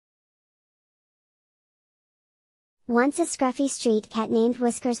Once a scruffy street cat named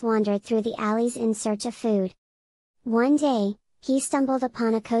Whiskers wandered through the alleys in search of food. One day, he stumbled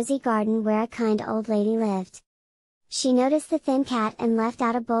upon a cozy garden where a kind old lady lived. She noticed the thin cat and left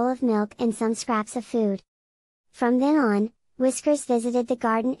out a bowl of milk and some scraps of food. From then on, Whiskers visited the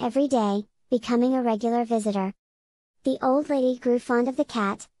garden every day, becoming a regular visitor. The old lady grew fond of the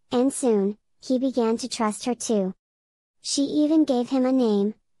cat, and soon, he began to trust her too. She even gave him a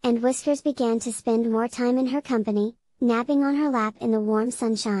name, and Whiskers began to spend more time in her company, napping on her lap in the warm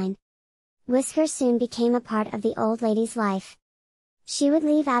sunshine. Whiskers soon became a part of the old lady's life. She would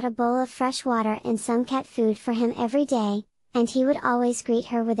leave out a bowl of fresh water and some cat food for him every day, and he would always greet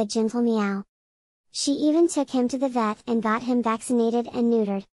her with a gentle meow. She even took him to the vet and got him vaccinated and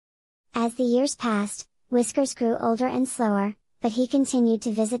neutered. As the years passed, Whiskers grew older and slower, but he continued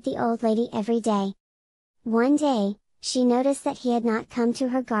to visit the old lady every day. One day, she noticed that he had not come to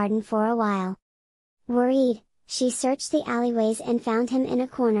her garden for a while. Worried, she searched the alleyways and found him in a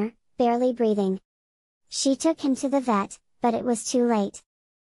corner, barely breathing. She took him to the vet, but it was too late.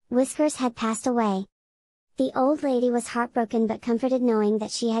 Whiskers had passed away. The old lady was heartbroken but comforted knowing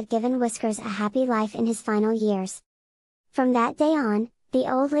that she had given Whiskers a happy life in his final years. From that day on,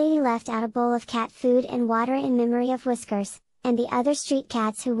 the old lady left out a bowl of cat food and water in memory of Whiskers, and the other street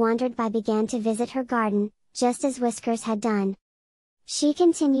cats who wandered by began to visit her garden, just as Whiskers had done. She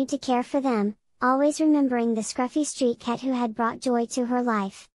continued to care for them, always remembering the scruffy street cat who had brought joy to her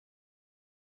life.